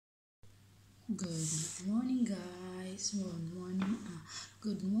Good morning, guys.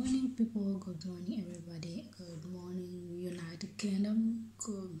 Good morning, people. Good morning, everybody. Good morning, United Kingdom.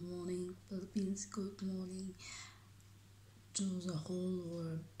 Good morning, Philippines. Good morning to the whole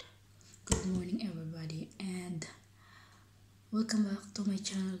world. Good morning, everybody, and welcome back to my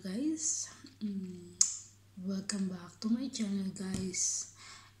channel, guys. Welcome back to my channel, guys.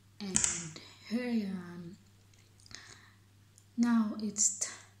 And here I am. Now it's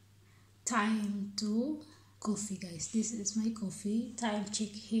time to coffee, guys. This is my coffee. Time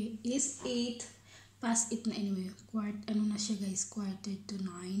check here is 8 past 8 na anyway. Ano na siya, guys, quarter to 9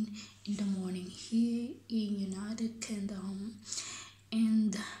 in the morning here in United Kingdom.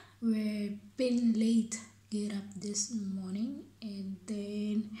 And we've been late get up this morning, and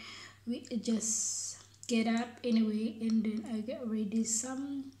then we just get up anyway, and then I get ready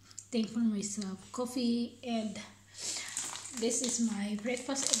something for myself, coffee, and this is my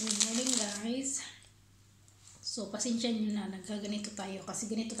breakfast every morning, guys. So, pasensya nyo na, nagkaganito tayo kasi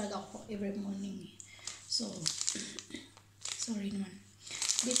ganito talaga ako every morning. So, sorry naman.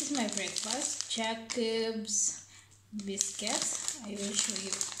 This is my breakfast. Jacob's biscuits. I will show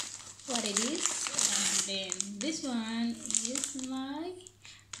you what it is. And then, this one is my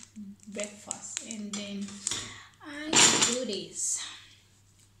breakfast. And then, I do this.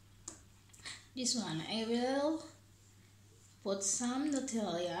 This one, I will put some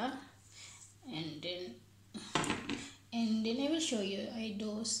Nutella, and then I will show you. I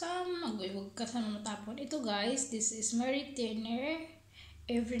do some magwag ka sa matapon. Ito, guys, this is my retainer.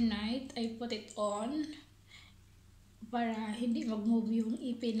 Every night I put it on para hindi mag-move yung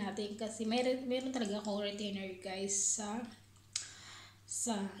ipin natin, kasi meron talaga akong retainer, guys,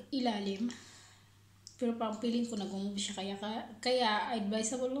 sa ilalim. Pero parang feeling ko nag-move siya, kaya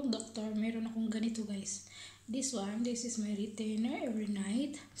advisable ng doctor, meron akong ganito, guys. This is my retainer every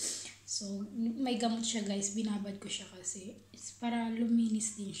night. So, may gamot siya, guys. Binabad ko siya kasi it's para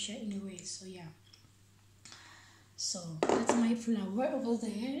luminis din siya anyway. So, yeah. So, that's my flower over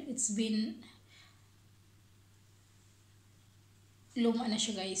there. It's been luma na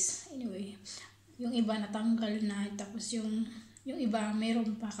siya, guys. Anyway, yung iba natanggal na, tapos yung iba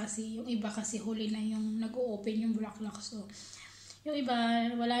meron pa, kasi yung iba kasi huli na yung nag-o-open yung bulaklak. So, yung iba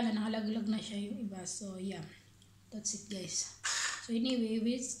wala na, nakalaglag na siya yung iba. So, yeah. That's it, guys. So anyway,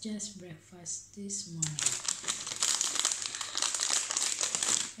 it's just breakfast this morning.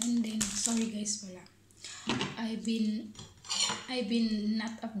 And then, sorry, guys, pala. I've been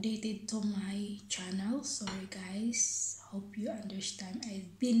not updated to my channel. Sorry, guys. Hope you understand.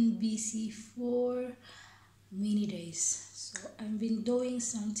 I've been busy for many days. So I've been doing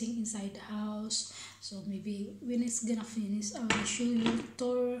something inside the house. So maybe when it's gonna finish, I will show you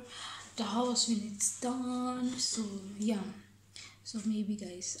tour the house when it's done. So yeah, so maybe,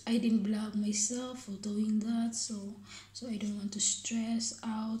 guys, I didn't vlog myself for doing that, so I don't want to stress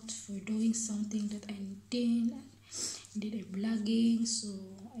out for doing something that I did a vlogging. So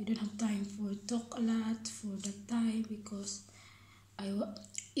I don't have time for talk a lot for that time, because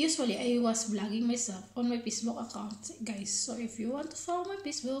usually I was vlogging myself on my Facebook account, guys. So if you want to follow my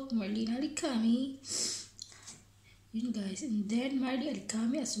Facebook, Marlene Alicami, yun, guys, and then Marley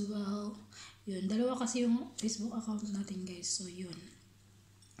Alicami as well. Yun, dalawa kasi yung Facebook account natin, guys. So yun,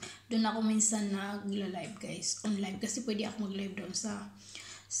 doon ako minsan nagla-live, guys, on live, kasi pwede ako mag-live doon sa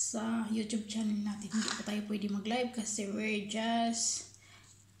YouTube channel natin. Hindi pa tayo pwede mag-live kasi we're just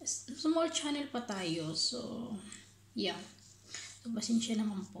small channel pa tayo. So yeah, so pasensya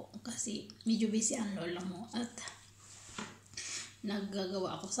naman po kasi medyo busy ang lola mo at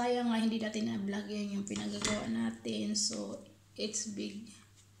naggagawa ako. Sayang nga hindi natin na-vlog yung pinagagawa natin. So it's big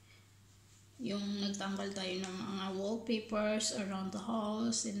yung nagtanggal tayo ng mga wallpapers around the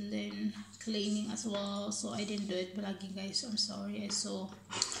house, and then cleaning as well. So I didn't do it vlogging, guys. So I'm sorry. So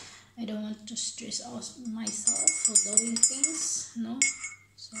I don't want to stress out myself for doing things, no?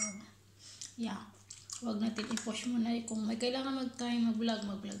 So yeah, wag natin i-push muna. Kung may kailangan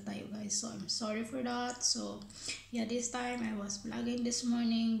mag-vlog tayo, guys. So I'm sorry for that. So yeah, this time I was vlogging this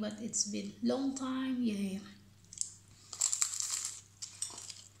morning, but it's been long time. Yeah.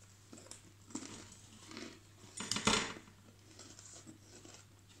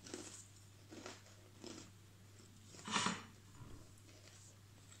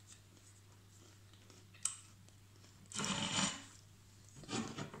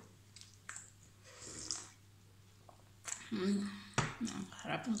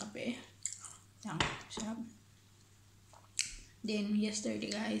 Harap ng kape. Yan, sarap. Then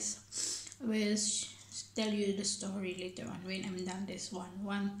yesterday, guys, I will tell you the story later on when I'm done this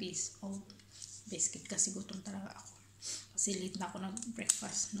one piece of biscuit, kasi gutom talaga ako kasi late na ako ng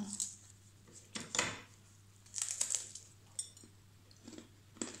breakfast, no?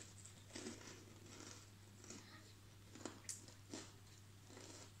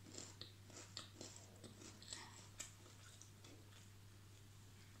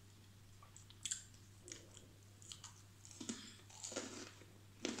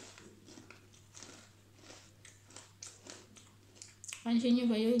 Pansin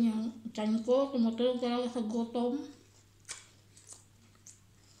nyo ba yun? Yung tiyan ko, tumutulog talaga sa gutom.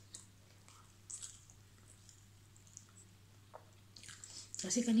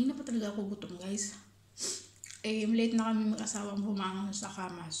 Kasi kanina pa talaga ako gutom, guys. Late na kami mag-asawang bumangon sa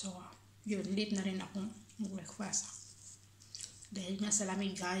kama. So, yun, late na rin ako mag-breakfast. Dahil nga sa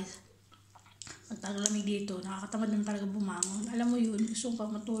lamig, guys. Pag taglamig dito, nakakatamad lang talaga bumangon. Alam mo yun, gusto ko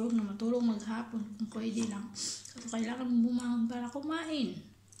matulog na matulog maghapon kung pwede lang. So, kailangan bumangon para kumain.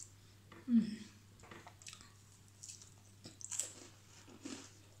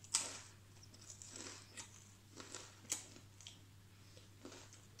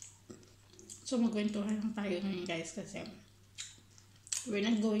 So, magkwentuhan lang tayo ngayon, guys, kasi we're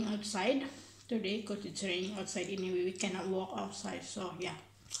not going outside today because it's raining outside anyway. We cannot walk outside, so yeah,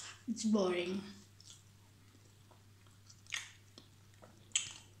 it's boring.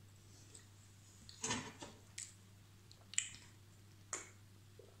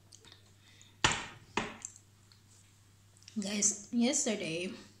 Guys, yesterday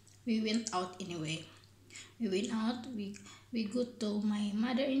we went out anyway. We go to my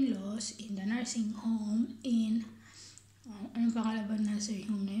mother-in-law's in the nursing home in anong pangalaban nursing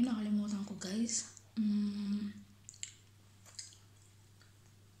home na yun? Nakalimutan ko, guys.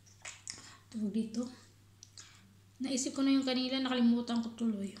 Tawag dito. Naisip ko na yung kanila, nakalimutan ko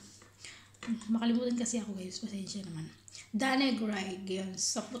tuloy. Makalimutan kasi ako, guys. Pasensya naman. Danegray, yun.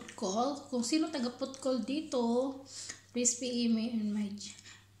 Sa Putkol. Kung sino taga Putkol dito, please PM me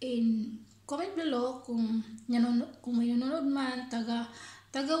in comment below kung may nanonood man taga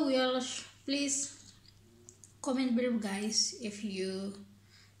Welsh, please comment below, guys, if you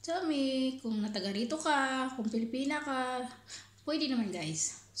tell me kung nataga rito ka, kung Filipina ka, pwede naman,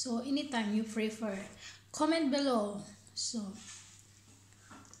 guys. So anytime you prefer, comment below. So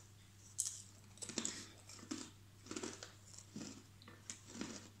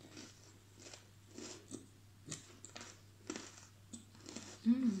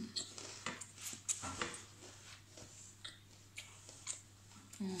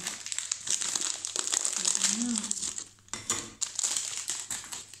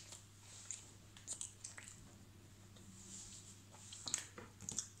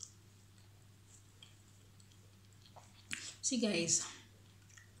see, guys,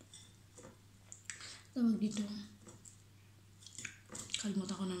 tawag dito,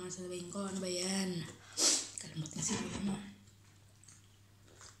 kalimutan ko naman sabihin ko, ano ba yan, kalimutan si mo.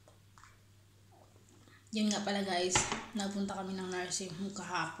 Yan nga pala, guys, napunta kami ng nursing home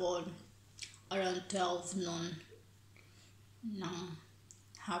kahapon around 12 noon ng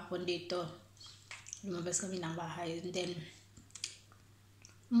hapon dito. Lumabas kami ng bahay, and then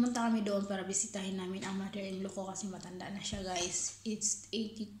pumunta kami doon para bisitahin namin ang mother-in-law ko kasi matanda na siya, guys. It's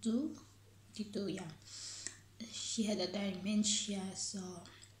 82, yeah. She had a dementia, so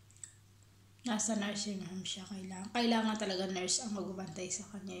nasa nursing home siya. Kailangan talaga nurse ang magbabantay sa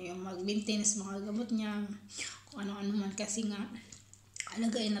kanya, yung mag-maintain sa mga gamot niya, kung ano-ano man, kasi nga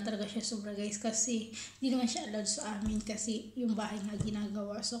alagayin na talaga siya sobra, guys, kasi hindi naman siya allowed sa amin kasi yung bahay nga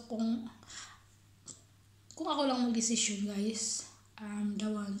ginagawa. So kung ako lang mag-decision, guys, I'm the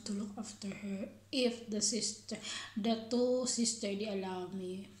one to look after her if the two sister they allow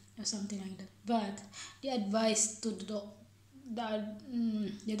me or something like that. But the advice to the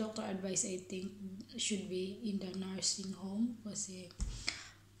doctor advice, I think, should be in the nursing home kasi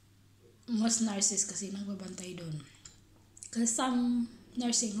most nurses kasi nagbabantay doon. Because some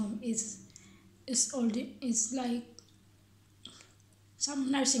nursing home is like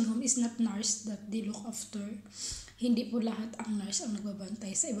some nursing home is not nurse that they look after. Hindi po lahat ang nurse ang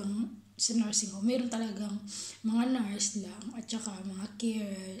nagbabantay sa nursing home. Meron talagang mga nurse lang at saka mga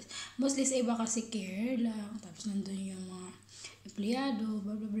care. Mostly sa iba kasi care lang. Tapos nandun yung mga empleyado,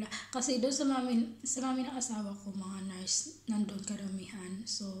 blah blah blah. Kasi doon sa mami ng asawa ko, mga nurse nandun karamihan.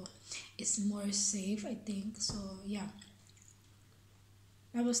 So it's more safe, I think. So yeah.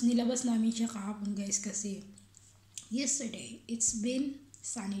 Tapos nilabas namin siya kahapon, guys, kasi yesterday it's been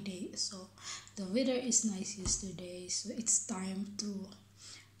sunny day, so the weather is nice yesterday, so it's time to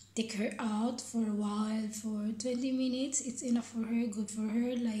take her out for a while for 20 minutes. It's enough for her, good for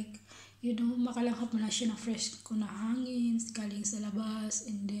her, like, you know, makalanghap mo na siya ng fresh ko na hangin galing sa labas,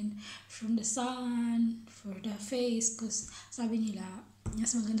 and then from the sun for the face, because sabi nila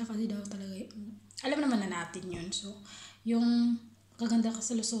mas maganda kasi daw talaga, alam naman na natin yun. So yung kaganda ka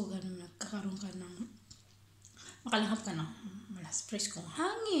sa lusugan, magkakaroon ka ng makalanghap ka ng malas fresh kong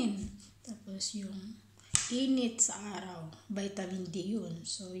hangin, tapos yung init sa araw, vitamin D yun.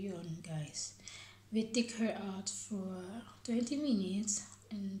 So yun, guys, we take her out for 20 minutes,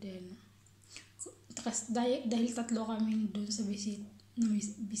 and then dahil tatlo kami doon sa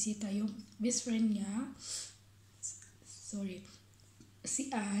bisita yung best friend niya. Sorry. Si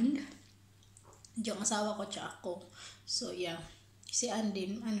Ann. Yung asawa ko tsaka ako. So, yeah. Si Ann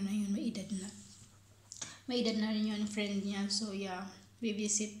din, ano na yun, may edad na. May edad na rin yung friend niya. So, yeah. We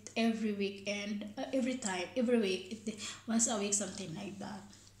visit every weekend, every week, once a week, something like that.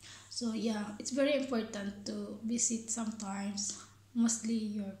 So, yeah. It's very important to visit sometimes.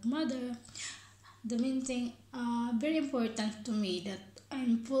 Mostly your mother. The main thing, very important to me that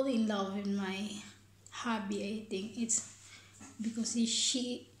I'm fully in love with my hubby. I think it's because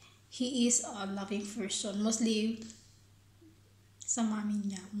he is a loving person. Mostly sa mami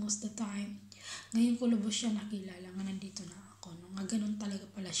niya, most of the time. Ngayon ko lubos siya nakilala nga nandito na ako. No? Nga ganun talaga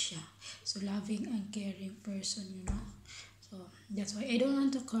pala siya. So, loving and caring person, you know. So, that's why I don't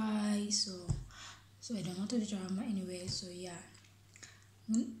want to cry. So I don't want to drama anyway. So, yeah.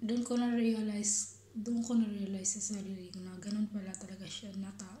 Doon ko na-realize sa sarili ko na ganun pala talaga siya na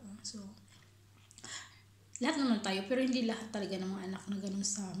tao. So, lahat naman tayo, pero hindi lahat talaga ng mga anak na ganun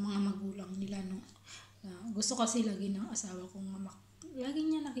sa mga magulang nila, no. Gusto kasi lagi ng asawa ko nga lagi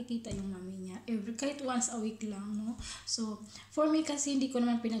niya nakikita yung mami niya kahit once a week lang, no. So, for me kasi hindi ko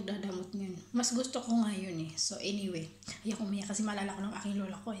naman pinagdadamot yun. Mas gusto ko nga yun eh. So, anyway, ayaw ko umiyak kasi maalala ko ng aking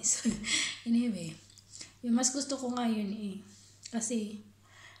lola ko eh. So, anyway, yung mas gusto ko nga yun eh. Kasi,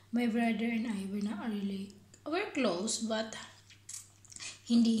 my brother and I we're close, but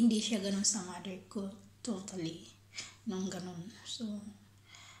hindi siya ganun sa mother ko. Totally. Nang ganun. So,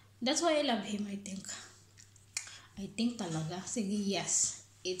 that's why I love him, I think. I think talaga. Sige, yes.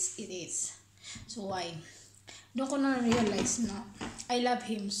 It is. So, why? Doon ko na-realize na I love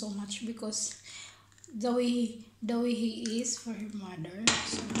him so much because the way he is for her mother.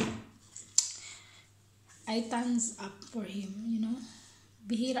 So, I thumbs up for him, you know.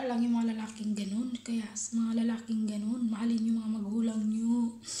 Bihira lang yung mga lalaking ganun. Kaya sa mga lalaking ganun, mahalin yung mga magulang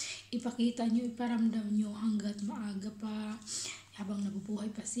nyo. Ipakita nyo, iparamdam nyo hanggat maaga pa. Habang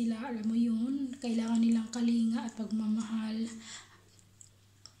nabubuhay pa sila, alam mo yun, kailangan nilang kalinga at pagmamahal.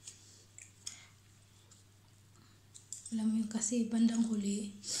 Alam mo yun, kasi bandang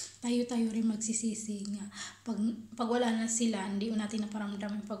huli, tayo rin magsisisi nga. Pag wala na sila, hindi natin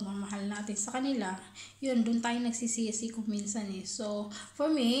naparamdam yung pagmamahal natin sa kanila, yun, doon tayo nagsisisi kung minsan eh. So,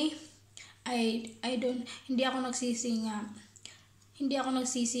 for me, hindi ako nagsisi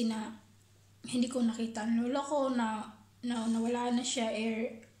na hindi ko nakita ang lola ko na nawala na siya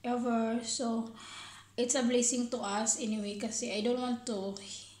ever. So, it's a blessing to us anyway kasi I don't want to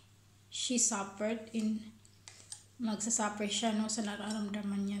she suffered magsasuffer siya no sa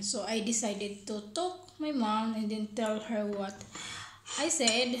nararamdaman niya. So, I decided to talk my mom and then tell her what I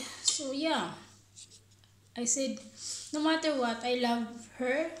said. So, yeah. I said, no matter what, I love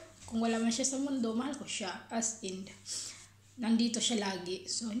her. Kung wala man siya sa mundo, mahal ko siya. As in, nandito siya lagi.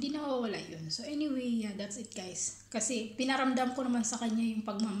 So, hindi nawawala yun. So, anyway, yeah, that's it guys. Kasi, pinaramdam ko naman sa kanya yung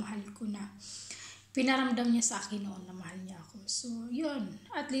pagmamahal ko na pinaramdam niya sa akin noon na mahal niya ako. So, yun.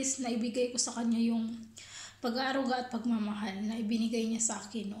 At least, naibigay ko sa kanya yung pag-aaruga at pagmamahal na ibinigay niya sa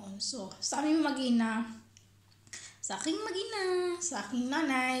akin noon. So, sa aming mag-ina, sa aking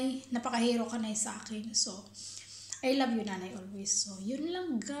nanay, napakahero ka na sa akin. So, I love you, nanay, always. So, yun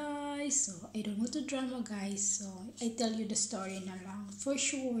lang, guys. So, I don't want to drama, guys. So, I tell you the story na lang. For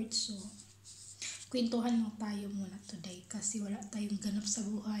short, so, kwentuhan lang tayo muna today kasi wala tayong ganap sa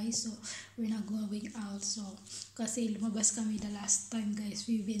buhay. So, we're not going out. So, kasi lumabas kami the last time, guys.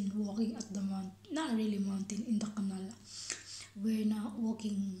 We've been walking at the mountain. Not really mountain, in the canal. We're not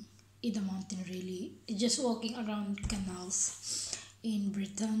walking in the mountain, really. Just walking around canals in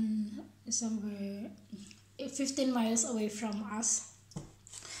Britain. Somewhere 15 miles away from us.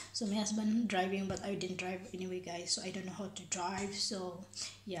 So, my husband driving, but I didn't drive anyway, guys. So, I don't know how to drive. So,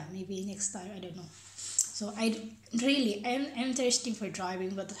 yeah, maybe next time, I don't know. So, I'm thirsty for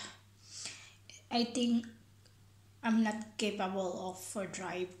driving, but I think I'm not capable of for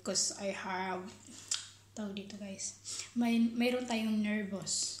drive because I have, tawag dito guys, mayroon tayong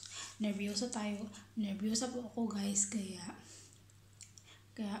nervyosa po ako guys, kaya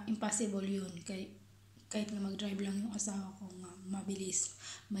impossible yun, kahit na mag-drive lang yung asawa ko nga mabilis.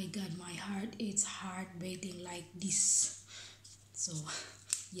 My God, my heart is beating like this. So,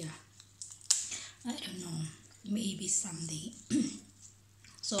 yeah. I don't know. Maybe someday.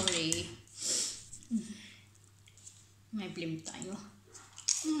 Sorry. May blame tayo.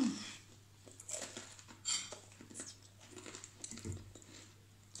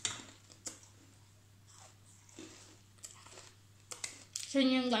 So,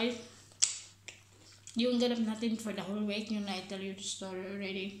 yun guys. Yung ganap natin for the whole week, yung I tell you the story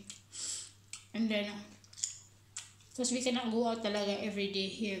already. And then, Because we cannot go out talaga every day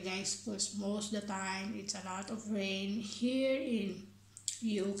here, guys, because most of the time it's a lot of rain here in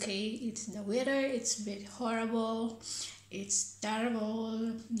UK. It's the weather, it's a bit horrible, it's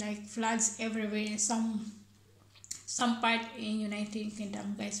terrible, like floods everywhere in some part in United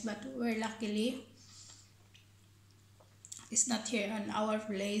Kingdom, guys. But we're luckily it's not here in our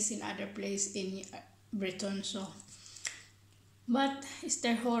place, in other place in Britain. So but it's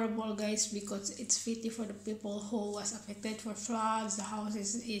still horrible, guys, because it's pity for the people who was affected for floods. The house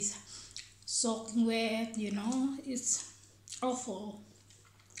is soaking wet, you know. It's awful.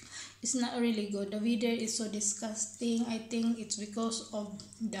 It's not really good. The weather is so disgusting. I think it's because of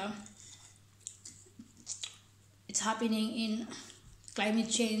the it's happening in climate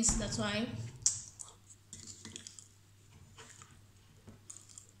change. That's why.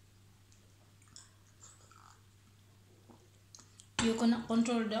 You cannot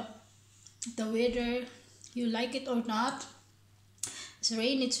control the weather, you like it or not. It's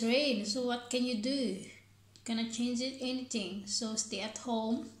rain, so what can you do? You cannot change it anything. So stay at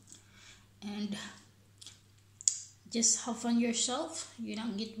home and just have fun yourself. You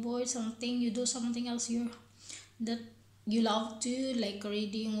don't get bored something, you do something else that you love to, like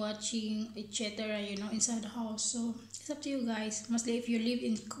reading, watching, etc., you know, inside the house. So it's up to you guys. Mostly if you live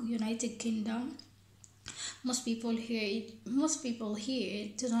in United Kingdom, most people here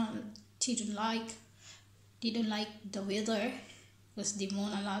they don't like they don't like the weather, because they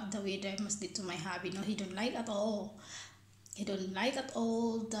moan a lot the weather, mostly to my hubby. No, he don't like at all. He don't like at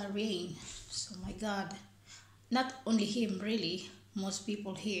all the rain. So my god, not only him really, most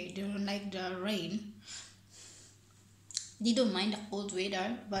people here they don't like the rain. They don't mind the cold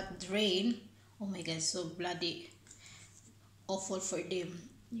weather, but the rain, oh my god, so bloody awful for them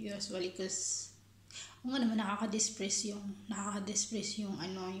usually. Because naman nakaka-depress yung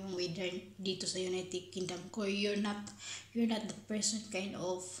yung weather dito sa United Kingdom. Kung you're not the person kind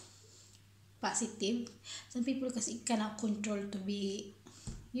of positive. Some people kasi cannot control to be,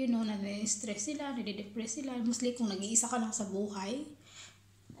 you know, nade-stress sila, nade-depress sila. Mostly kung nag-iisa ka lang sa buhay,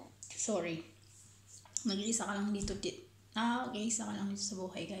 nag-iisa ka lang dito sa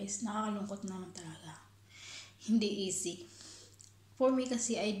buhay, guys. Nakakalungkot naman talaga. Hindi easy. For me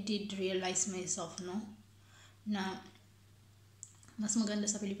kasi, I did realize myself, no, na mas maganda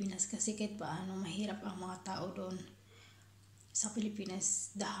sa Pilipinas kasi kahit paano mahirap ang mga tao doon sa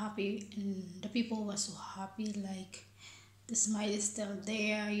Pilipinas. The people was so happy, like the smile is still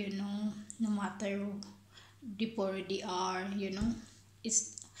there, you know, no matter the poor they are, you know.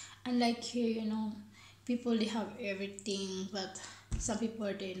 It's unlike here, you know, people they have everything, but some people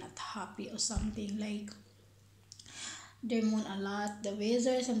they're not happy or something, like they moan a lot, the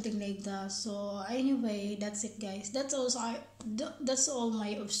weather, something like that. So anyway, that's it, guys. That's all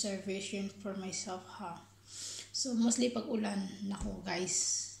my observation for myself, ha. So mostly pag ulan, nako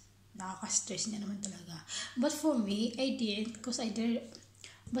guys, nakaka-stress niya naman talaga. But for me,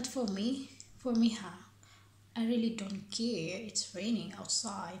 but for me, I really don't care. It's raining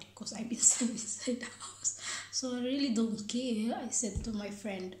outside because I've been inside the house. So I really don't care. I said to my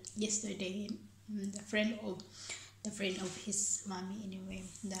friend yesterday, the friend of his mommy anyway,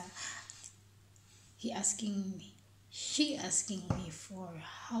 she asking me for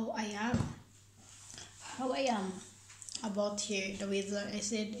how I am about here the weather. I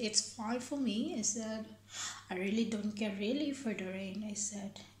said it's fine for me. I said I really don't care really for the rain. I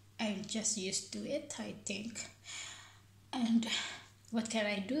said I'm just used to it, I think. And what can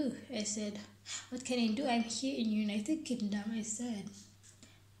I do? I said, what can I do? I'm here in United Kingdom, I said.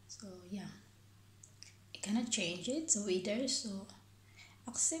 So yeah, cannot change it, so either, so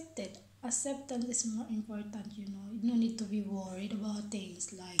accept it. Acceptance is more important, you know. You don't need to be worried about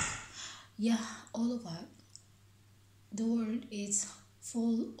things like, yeah, all of that. The world is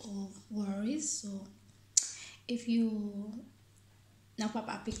full of worries. So if you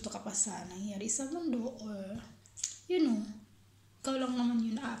napapa-apekto ka pa sa nangyari sa mundo, or you know, ikaw lang naman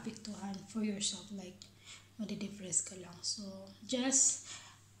yung naapektuhan for yourself, like madidepress ka lang. So just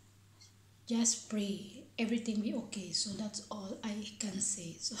pray everything be okay. So that's all I can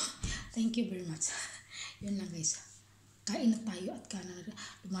say. So thank you very much. Yun lang, guys. Kain na tayo at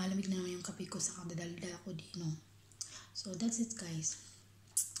lumalamig na naman yung kape ko sa kadadaldal ko dito. So that's it, guys.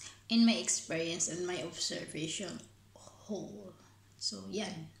 In my experience and my observation whole. So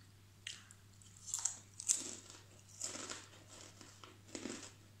yan.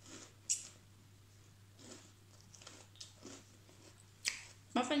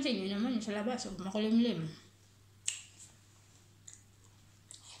 Mapansin nyo naman yung sa labas, makulimlim.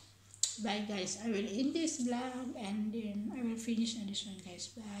 bye guys. I will end this vlog and then I will finish on this one guys.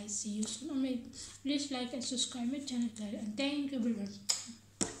 Bye. See you soon on my, please like and subscribe my channel guys, and thank you very much.